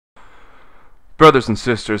Brothers and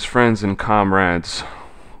sisters, friends and comrades,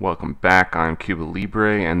 welcome back. I'm Cuba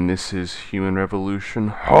Libre, and this is Human Revolution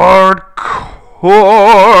Hardcore!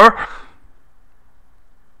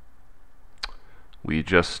 We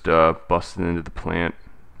just busted into the plant,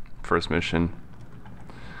 first mission,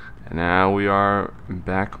 and now we are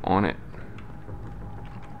back on it.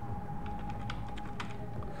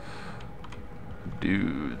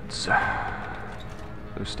 Dudes.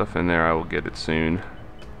 There's stuff in there, I will get it soon.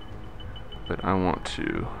 But I want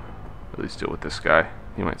to at least deal with this guy.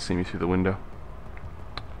 He might see me through the window.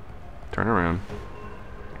 Turn around.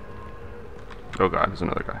 Oh god, there's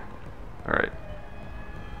another guy. Alright.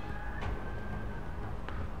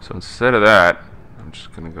 So instead of that, I'm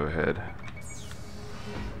just gonna go ahead.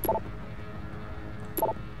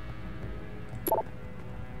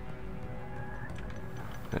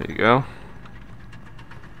 There you go.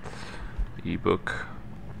 Ebook.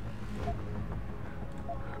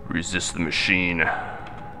 Resist the machine.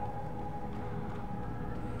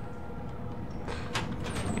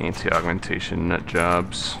 Anti-augmentation nut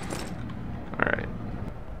jobs. Alright.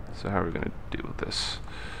 So how are we gonna deal with this?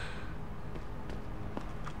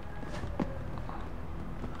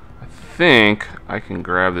 I think I can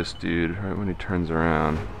grab this dude right when he turns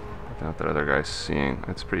around without that other guy seeing.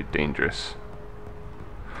 That's pretty dangerous.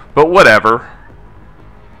 But whatever.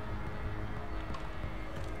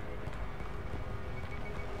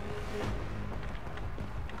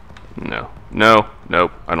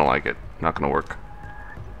 Nope, I don't like it. Not gonna work.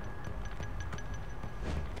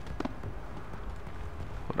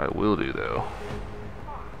 What I will do though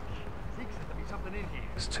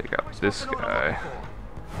is take out this guy.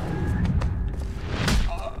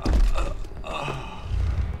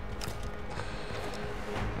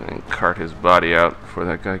 And cart his body out before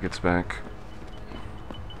that guy gets back.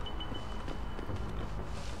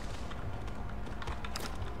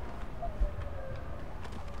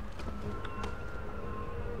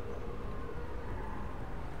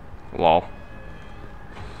 Lol.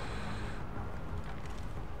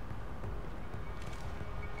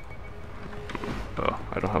 Oh,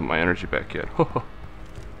 I don't have my energy back yet.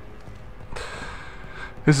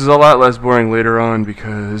 This is a lot less boring later on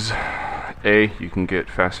because A, you can get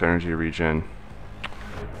fast energy regen.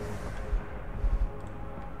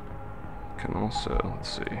 Can also, let's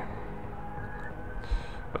see.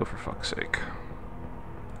 Oh, for fuck's sake.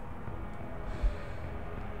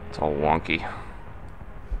 It's all wonky.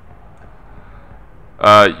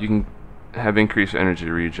 You can have increased energy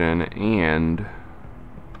regen, and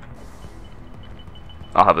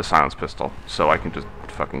I'll have the silence pistol, so I can just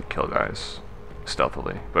fucking kill guys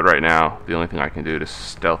stealthily. But right now, the only thing I can do to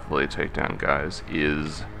stealthily take down guys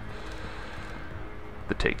is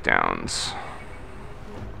the takedowns.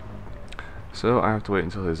 So I have to wait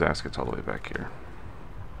until his ass gets all the way back here.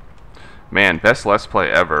 Man, best Let's Play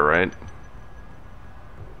ever, right?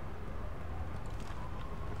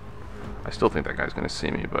 I still think that guy's gonna see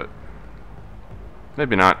me, but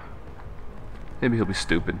maybe not. Maybe he'll be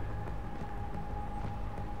stupid.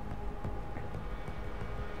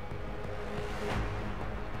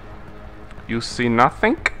 You see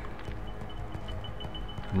nothing?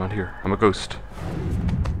 I'm not here. I'm a ghost.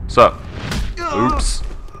 What's up? Oops.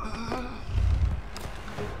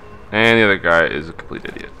 And the other guy is a complete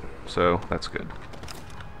idiot. So that's good.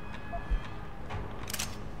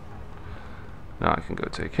 Now I can go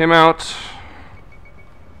take him out.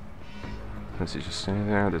 Is he just standing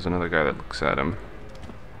there? There's another guy that looks at him.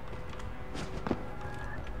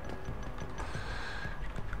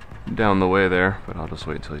 Down the way there, but I'll just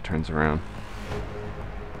wait until he turns around.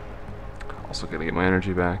 Also gotta get my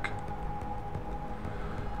energy back.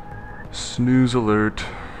 Snooze alert.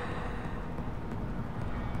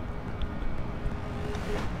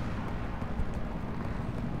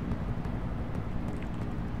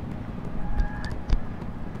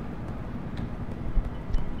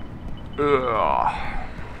 Ugh.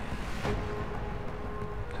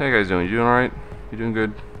 How you guys doing? You doing alright? You doing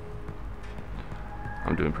good?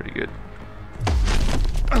 I'm doing pretty good.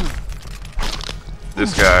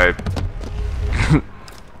 This guy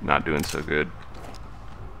not doing so good.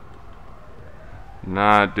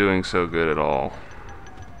 Not doing so good at all.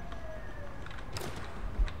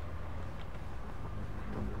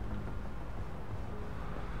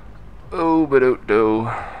 Oh, but oh, oh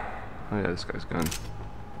yeah, this guy's gone.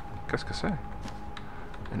 Qu'est-ce que c'est?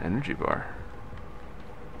 An energy bar.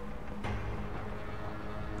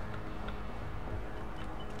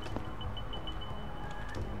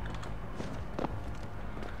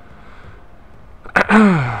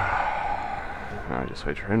 I just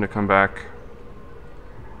wait for him to come back.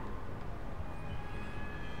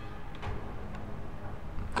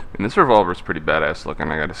 And this revolver's pretty badass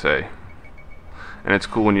looking, I gotta say. And it's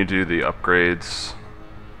cool when you do the upgrades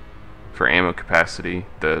for ammo capacity.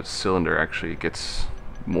 The cylinder actually gets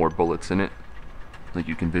more bullets in it. Like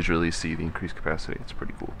you can visually see the increased capacity. It's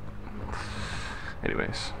pretty cool.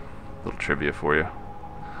 Anyways, little trivia for you.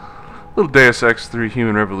 Little Deus Ex 3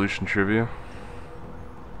 Human Revolution trivia.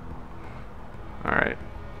 Alright.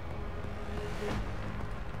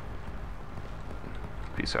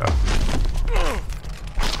 Peace out.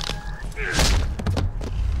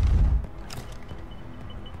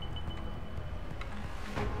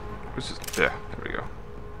 What's this? Yeah, there we go.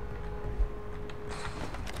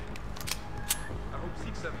 I hope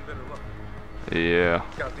Zeke's having better luck. Yeah.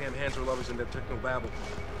 Goddamn hands are lovers in that techno babble.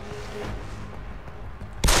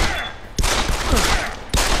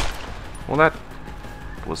 Well, that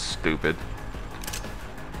was stupid.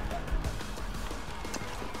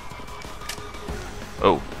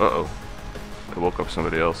 Oh, uh-oh. I woke up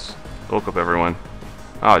somebody else. I woke up everyone.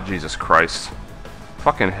 Oh, Jesus Christ.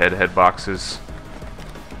 Fucking head boxes.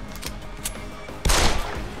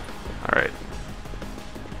 Alright.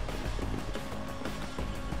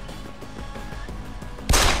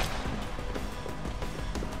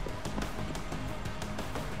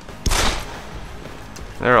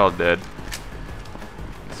 They're all dead.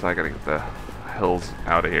 So I gotta get the hills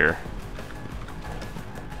out of here.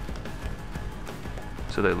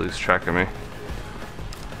 So they lose track of me.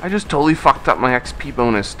 I just totally fucked up my XP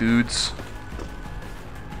bonus, dudes.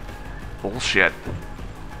 Bullshit.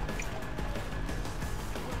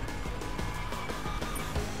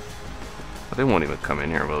 But they won't even come in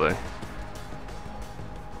here, will they?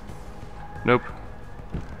 Nope.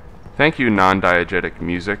 Thank you, non-diegetic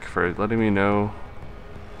music, for letting me know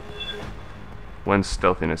when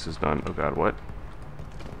stealthiness is done. Oh god, what?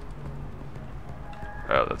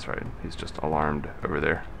 Oh, that's right. He's just alarmed over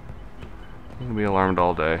there. He can be alarmed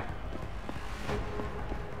all day.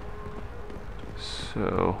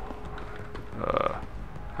 So,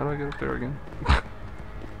 how do I get up there again?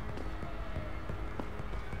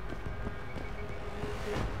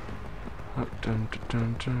 Oh, dun,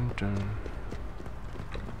 dun, dun, dun, dun.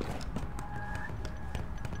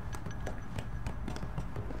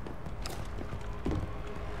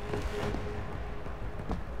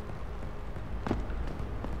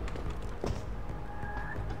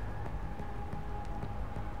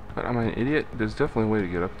 But am I an idiot? There's definitely a way to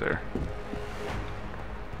get up there.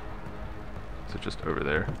 Is it just over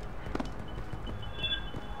there?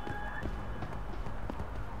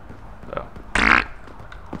 Oh.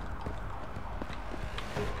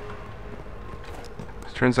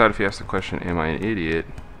 It turns out if you ask the question, am I an idiot?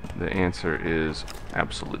 The answer is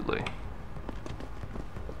absolutely.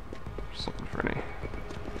 Just looking for any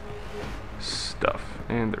stuff.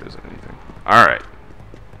 And there isn't anything. Alright.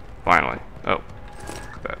 Finally. Oh.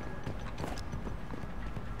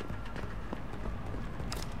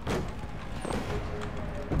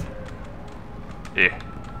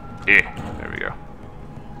 There we go.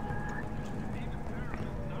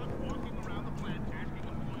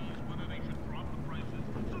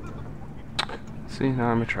 See, now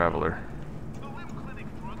I'm a traveler.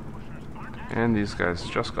 And these guys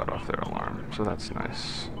just got off their alarm, so that's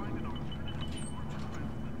nice.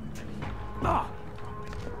 Whoa.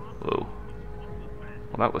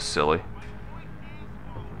 Well, that was silly.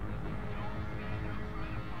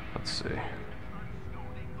 Let's see.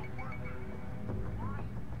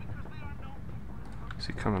 Is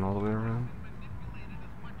he coming all the way around?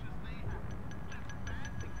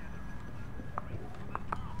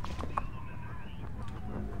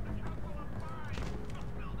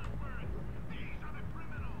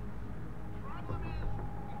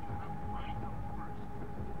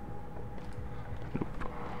 Nope.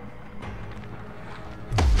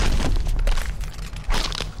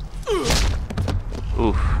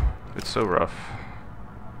 Oof. It's so rough.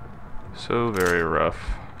 So very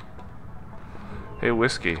rough. Hey,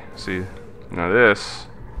 whiskey. See, now this,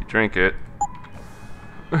 you drink it,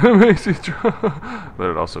 it makes you drunk,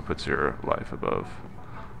 but it also puts your life above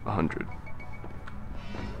 100.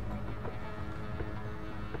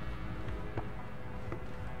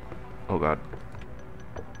 Oh god.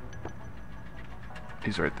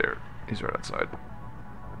 He's right there. He's right outside.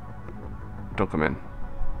 Don't come in.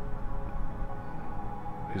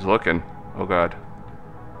 He's looking. Oh god.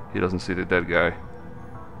 He doesn't see the dead guy.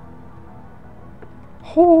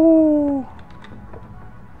 Oh,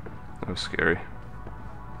 that was scary.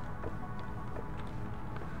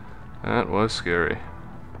 That was scary.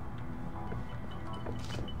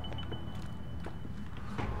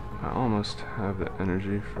 I almost have the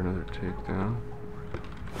energy for another takedown.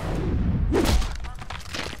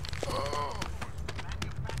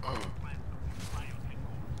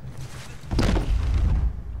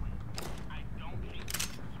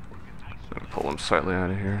 slightly out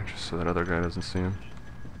of here, just so that other guy doesn't see him.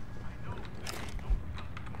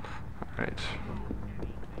 Alright.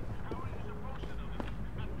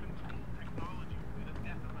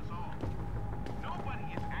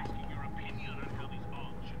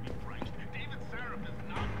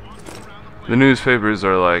 The newspapers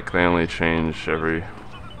are like, they only change every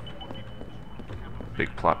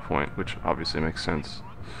big plot point, which obviously makes sense.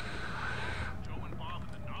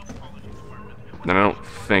 And I don't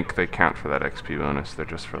think they count for that XP bonus, they're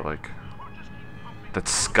just for like, that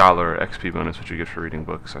scholar XP bonus which you get for reading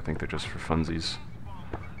books. I think they're just for funsies.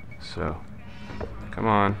 So, come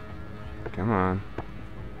on. Come on.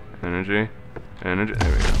 Energy. Energy.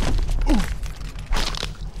 There we go.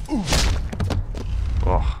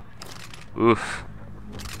 Oh. Oof.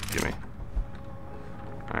 Gimme.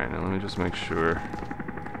 Alright, now let me just make sure.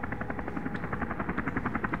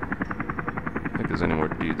 I think there's any more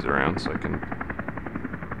dudes around so I can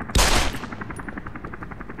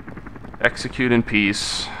execute in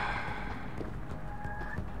peace.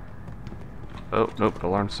 Oh, nope,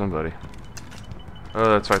 alarm somebody. Oh,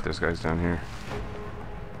 that's right, there's guys down here.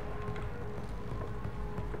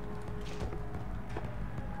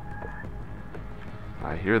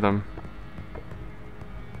 I hear them.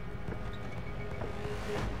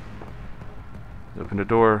 Opened a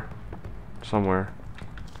door somewhere.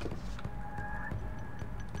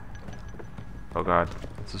 Oh god,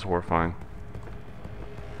 this is horrifying.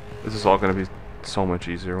 This is all gonna be so much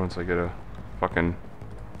easier once I get a fucking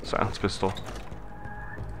silence pistol.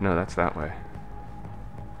 No, that's that way.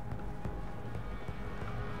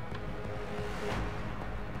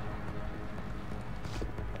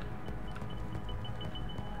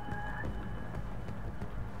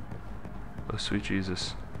 Oh, sweet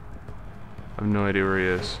Jesus. I have no idea where he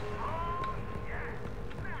is.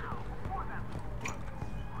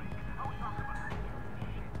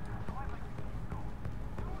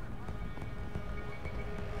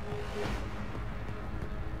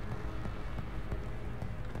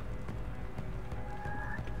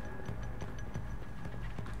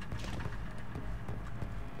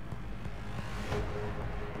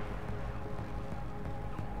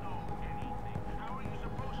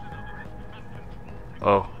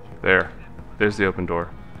 Oh, there. There's the open door.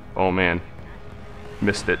 Oh man.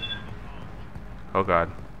 Missed it. Oh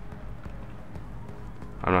god.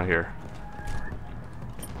 I'm not here.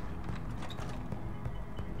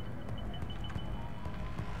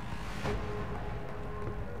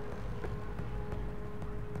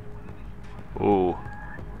 Ooh.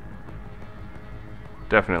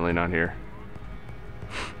 Definitely not here.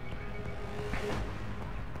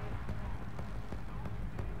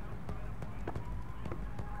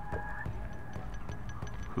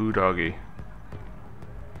 Ooh, doggy.